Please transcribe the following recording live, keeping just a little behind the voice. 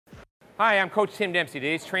Hi, I'm Coach Tim Dempsey.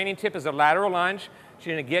 Today's training tip is a lateral lunge.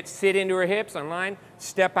 She's gonna sit into her hips on line,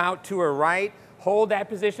 step out to her right, hold that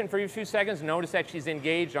position for a few seconds. Notice that she's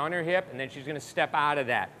engaged on her hip, and then she's gonna step out of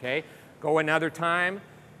that, okay? Go another time,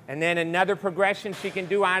 and then another progression she can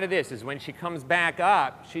do out of this is when she comes back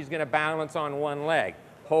up, she's gonna balance on one leg.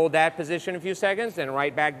 Hold that position a few seconds, then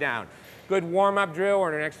right back down. Good warm-up drill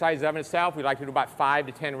or an exercise of itself. We like to do about 5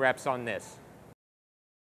 to 10 reps on this.